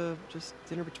 just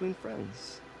dinner between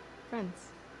friends.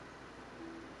 Friends.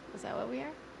 Is that what we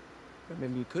are? Or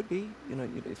maybe you could be, you know,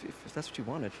 if that's what you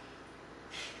wanted.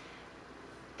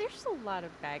 There's a lot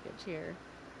of baggage here.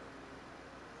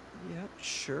 Yeah,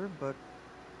 sure, but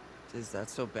is that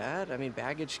so bad? I mean,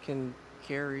 baggage can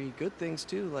carry good things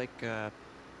too, like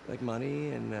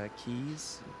money and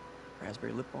keys, and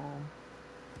raspberry lip balm.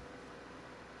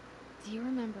 Do you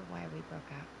remember why we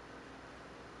broke up?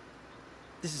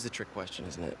 This is a trick question,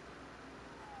 isn't it?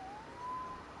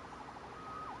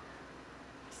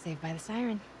 Saved by the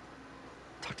siren.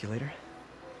 Talk to you later.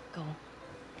 Go.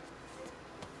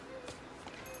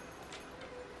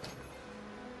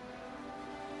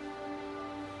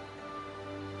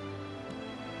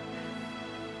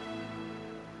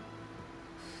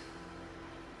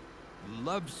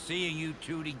 Love seeing you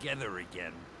two together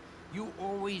again. You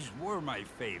always were my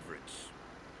favorites.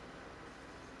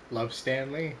 Love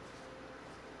Stanley.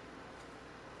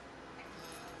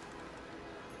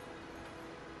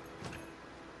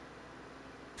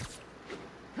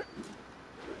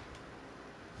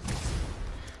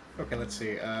 Okay, let's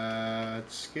see.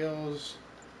 Skills.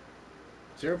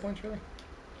 0 points, really?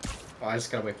 Oh, I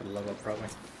just gotta wait for the level up, probably.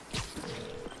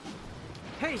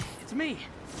 Hey, it's me.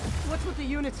 What's with the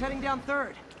units heading down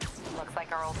 3rd? Looks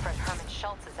like our old friend Herman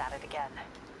Schultz is at it again.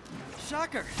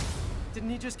 Shocker. Didn't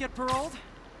he just get paroled?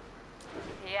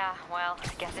 Yeah, well,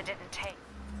 I guess it didn't take.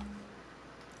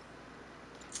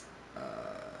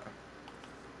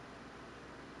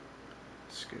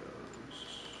 Skills.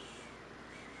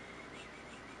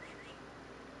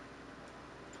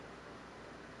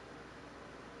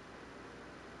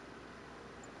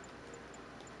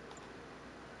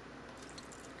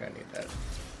 I need that.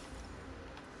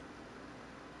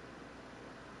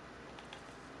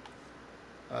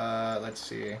 Let's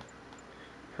see.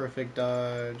 Perfect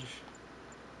dodge.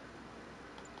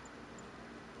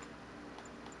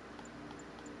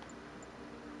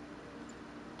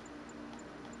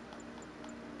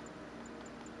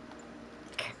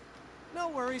 No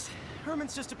worries.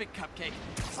 Herman's just a big cupcake.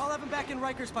 I'll have him back in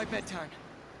Rikers by bedtime.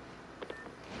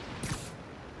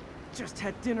 Just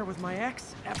had dinner with my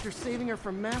ex after saving her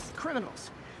from masked criminals.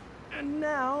 And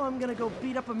now I'm gonna go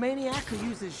beat up a maniac who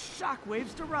uses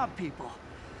shockwaves to rob people.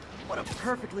 What a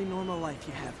perfectly normal life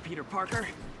you have, Peter Parker.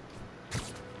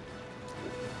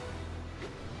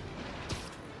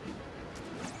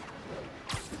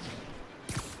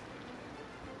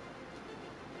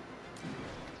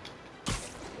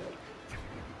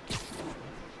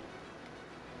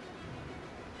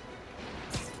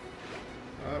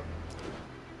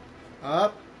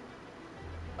 Up.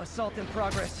 Assault in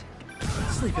progress.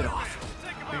 Sleep it off.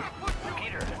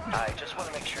 Peter, I just want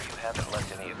to make sure you haven't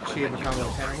left any She have equipment a you combo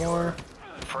built of 10 for your more.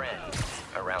 friends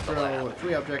around the Throw lab.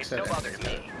 3 objects It's at no bother to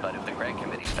me, but if the Grant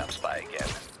Committee stops by again,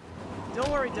 Don't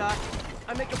worry, Doc.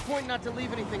 I make a point not to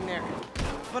leave anything there.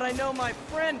 But I know my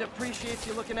friend appreciates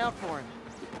you looking out for him.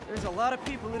 There's a lot of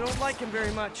people who don't like him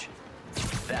very much.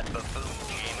 that buffoon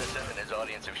Jameson and his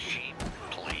audience of sheep,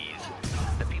 please.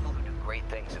 The people who do great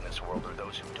things in this world are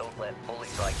those who don't let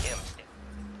bullies like him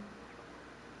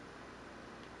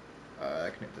I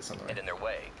can hit this on the way. get in their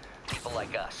way. People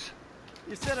like us.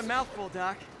 You said a mouthful,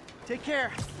 Doc. Take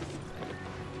care.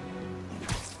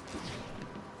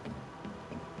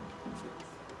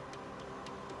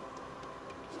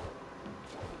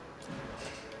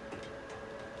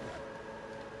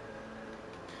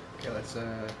 Okay, let's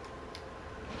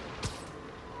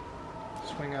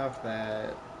swing off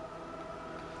that.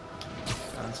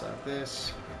 Bounce off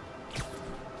this. And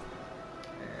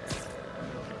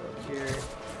go up here.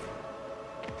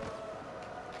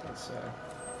 Let's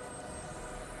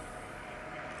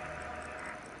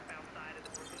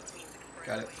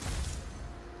got it.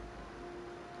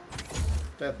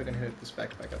 Definitely gonna hit this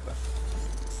back up though.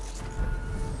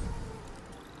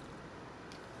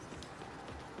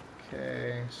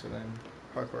 Okay, so then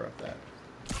parkour up that.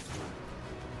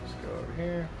 Let's go over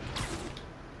here.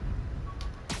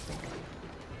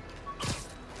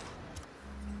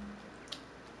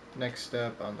 Next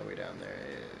up on the way down there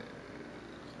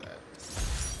is that.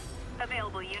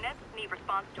 Available units need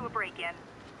response to a break-in.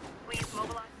 Please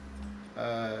mobilize.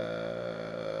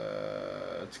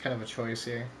 It's kind of a choice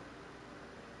here.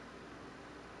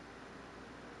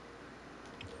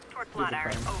 Towards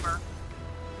Flatiron, over.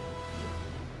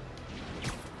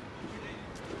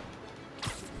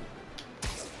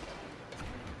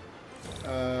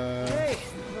 Hey,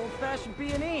 an old-fashioned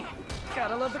B&E.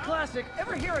 Gotta love the classic.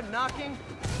 Ever hear of knocking?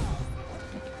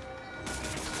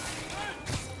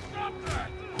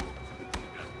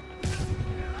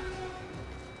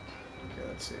 Okay,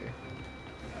 let's see.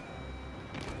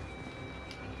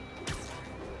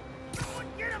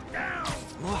 Get him down!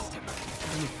 Lost him.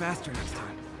 Gotta move faster next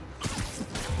time.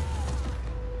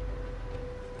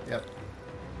 Yep.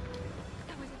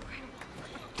 That was incredible.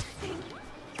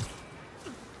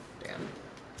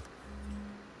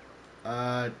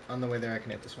 Damn. On the way there I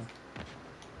can hit this one.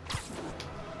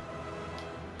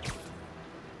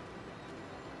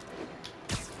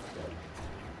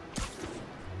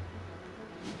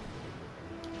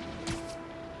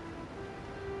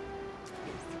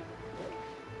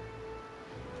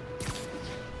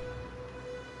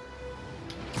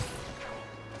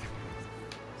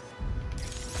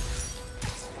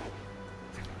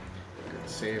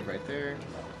 Save right there.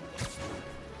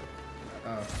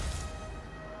 Oh.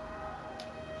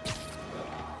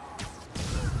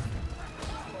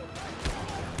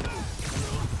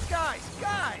 Guys!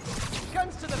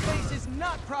 Guns to the face is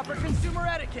not proper consumer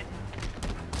etiquette.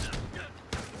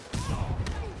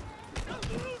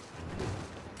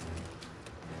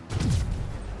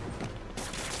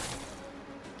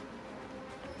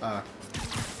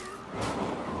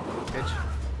 Bitch.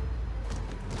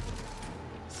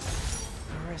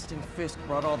 Arresting Fisk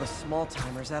brought all the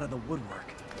small-timers out of the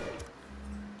woodwork.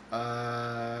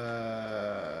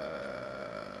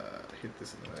 Hit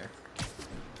this in the way.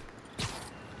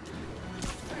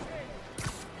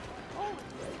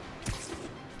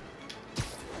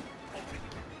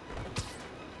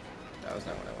 That was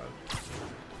not what I wanted.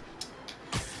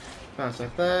 Bounce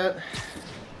off that.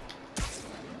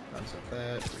 Bounce off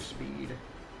that for speed.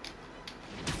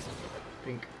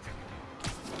 Pink.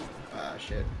 Ah,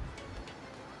 shit.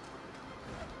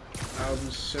 I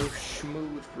was so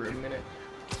smooth for a minute.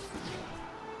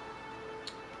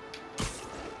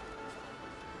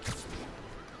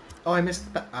 Oh, I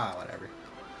missed the... Ah, whatever.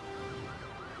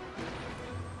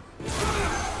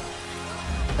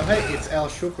 Oh, hey, it's El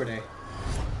Shukurde.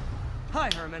 Hi,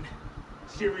 Herman.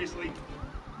 Seriously?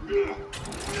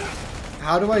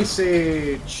 How do I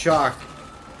say chalk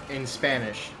in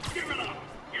Spanish? Give it up!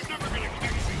 You're never gonna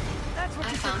catch me! That's what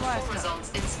you said last time.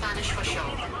 Results in Spanish for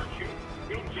show.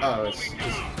 Oh, it's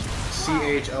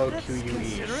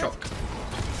C-H-O-Q-U-E. Shock.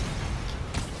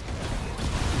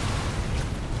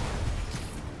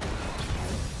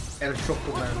 El Choco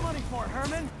What's the Man. money for,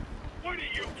 Herman? What do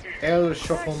you care? El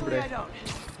Actually, Chocombre. I don't.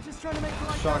 Just trying to make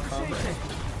polite Shock conversation.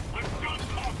 I'm done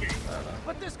talking! I don't know.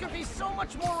 But this could be so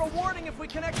much more rewarding if we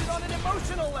connected on an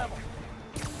emotional level.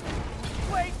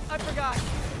 Wait, I forgot.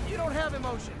 You don't have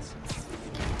emotions.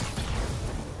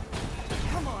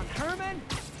 Come on, Herman.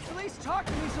 At least talk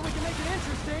to me so we can make it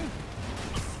interesting.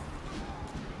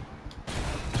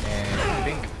 And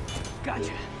Pink.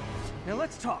 Gotcha. Now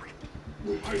let's talk.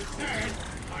 I said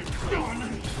I'm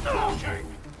done talking!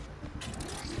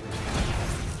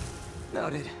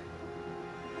 Noted.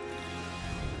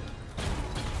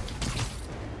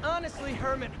 Honestly,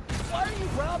 Herman, why are you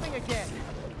robbing again?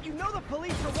 You know the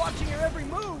police are watching your every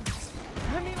move.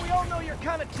 I mean, we all know you're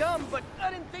kind of dumb, but I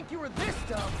didn't think you were this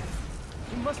dumb.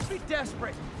 You must be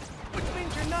desperate, which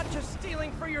means you're not just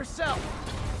stealing for yourself.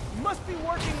 You must be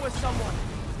working with someone.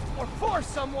 Or for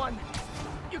someone.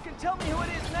 You can tell me who it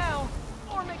is now,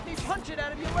 or make me punch it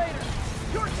out of you later.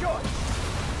 Your choice.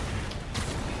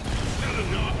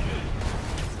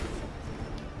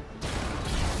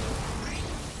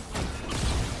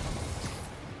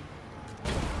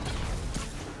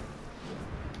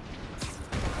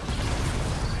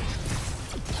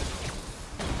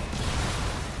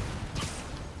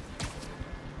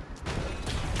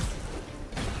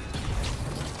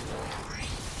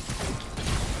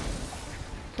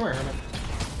 Come here, Herman.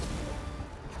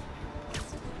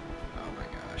 Oh my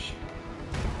gosh.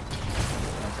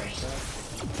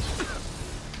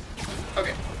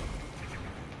 Okay.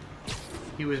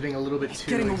 He was being a little bit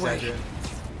too exaggerated.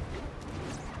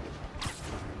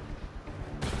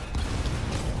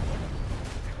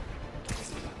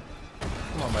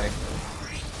 Come on, buddy.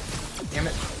 Damn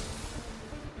it.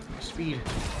 Speed.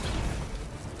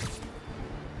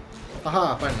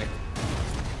 Aha, finally.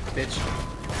 Bitch.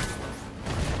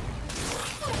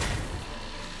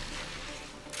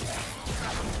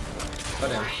 Oh,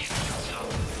 damn.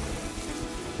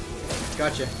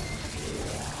 Gotcha.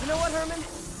 You know what, Herman?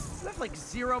 You have like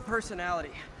zero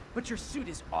personality, but your suit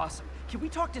is awesome. Can we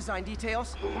talk design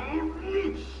details?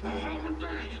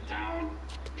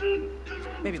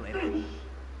 Maybe later.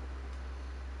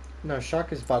 No,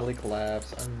 shock is bodily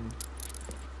collapse.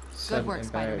 Good work,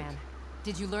 Spider-Man.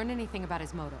 Did you learn anything about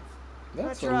his motive?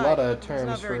 That's a lot of He's terms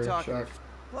not very for talkative. shock.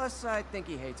 Plus, I think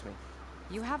he hates me.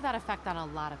 You have that effect on a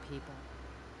lot of people.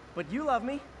 But you love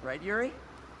me, right, Yuri?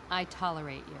 I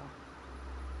tolerate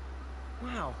you.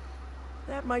 Wow.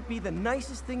 That might be the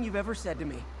nicest thing you've ever said to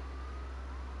me.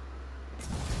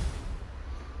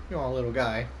 You know, little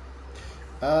guy.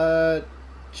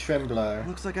 Trembler.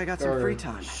 Looks like I got some free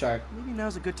time. Shark. Maybe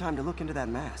now's a good time to look into that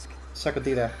mask.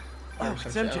 Sacudida. Oh,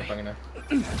 it's MJ.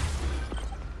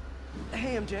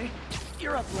 Hey, MJ.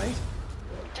 You're up late.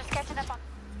 Just catching up on...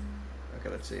 Okay,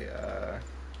 let's see.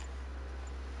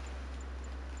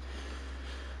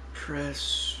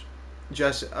 Press...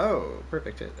 Just... Oh,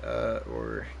 perfect hit.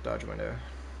 Or dodge window.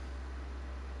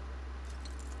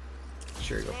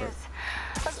 Sure, go for it.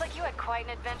 Looks like you had quite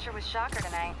an adventure with Shocker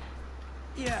tonight.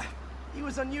 Yeah, he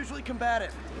was unusually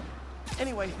combative.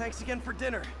 Anyway, thanks again for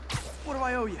dinner. What do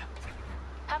I owe you?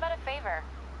 How about a favor?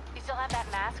 You still have that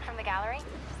mask from the gallery?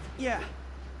 Yeah.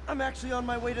 I'm actually on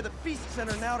my way to the Feast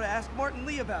Center now to ask Martin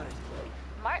Lee about it.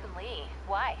 Martin Lee?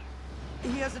 Why?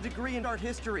 He has a degree in art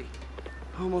history.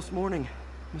 Almost morning.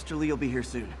 Mr. Lee will be here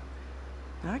soon.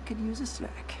 I could use a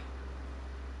snack.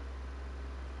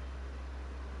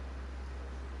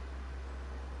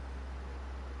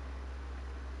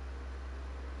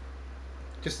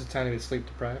 Just a tiny bit sleep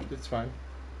deprived. It's fine.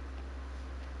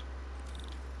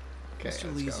 Okay,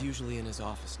 Mr. Lee's usually in his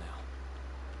office now.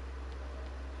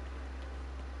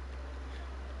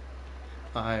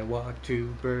 I walked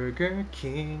to Burger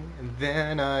King, and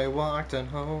then I walked on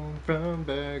home from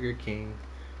Burger King.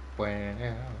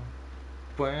 Bueno,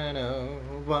 bueno,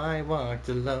 I walked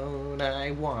alone,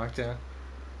 I walked on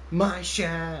my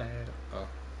shadow. Oh.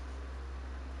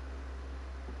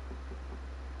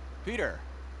 Peter,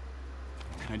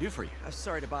 what can I do for you? I'm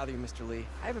sorry to bother you, Mr. Lee.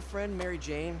 I have a friend, Mary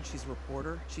Jane. She's a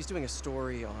reporter. She's doing a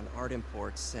story on art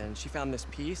imports, and she found this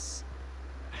piece.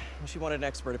 She wanted an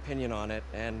expert opinion on it,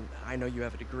 and I know you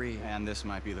have a degree. And this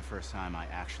might be the first time I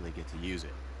actually get to use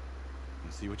it.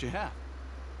 Let's see what you have.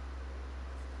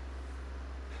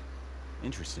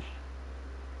 Interesting.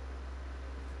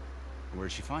 Where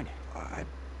did she find it? I'm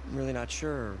really not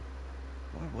sure.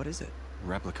 What is it? A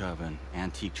replica of an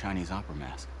antique Chinese opera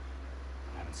mask.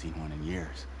 I haven't seen one in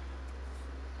years.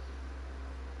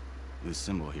 This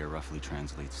symbol here roughly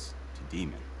translates to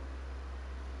demon.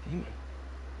 Demon?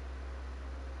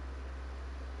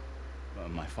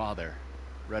 My father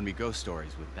read me ghost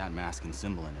stories with that mask and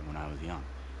symbol in it when I was young.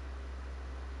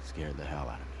 Scared the hell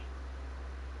out of me.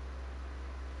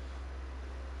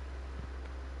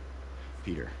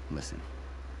 Peter, listen.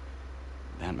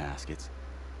 That mask, it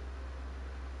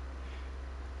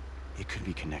could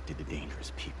be connected to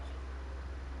dangerous people.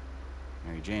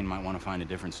 Mary Jane might want to find a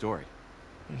different story.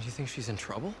 Do you think she's in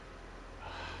trouble?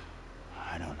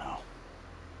 I don't know.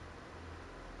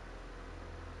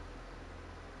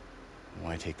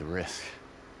 Why take the risk?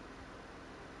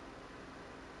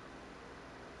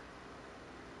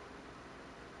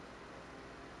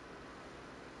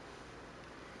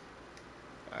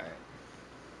 Alright.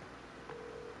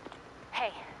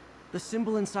 Hey. The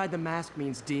symbol inside the mask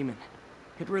means demon.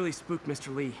 It really spooked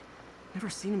Mr. Lee. Never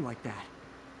seen him like that.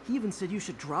 He even said you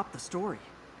should drop the story.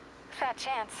 Fat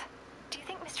chance. Do you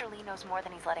think Mr. Lee knows more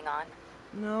than he's letting on?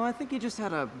 No, I think he just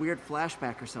had a weird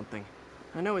flashback or something.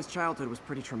 I know his childhood was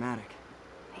pretty traumatic.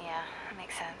 Yeah, that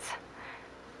makes sense.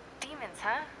 Demons,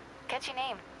 huh? Catchy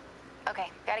name. Okay,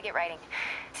 gotta get writing.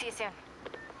 See you soon.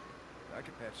 I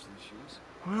could patch these shoes.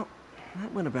 Well,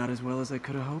 that went about as well as I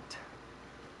could have hoped.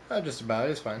 Just about.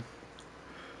 It's fine.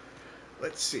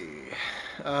 Let's see.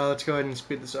 Let's go ahead and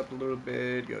speed this up a little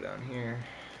bit. Go down here.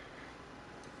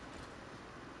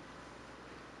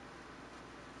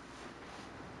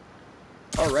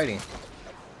 Alrighty.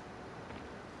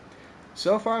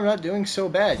 So far, I'm not doing so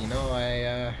bad. You know,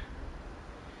 I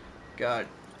got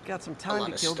some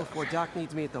time to kill before Doc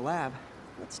needs me at the lab.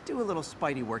 Let's do a little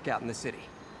Spidey workout in the city.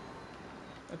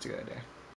 That's a good idea.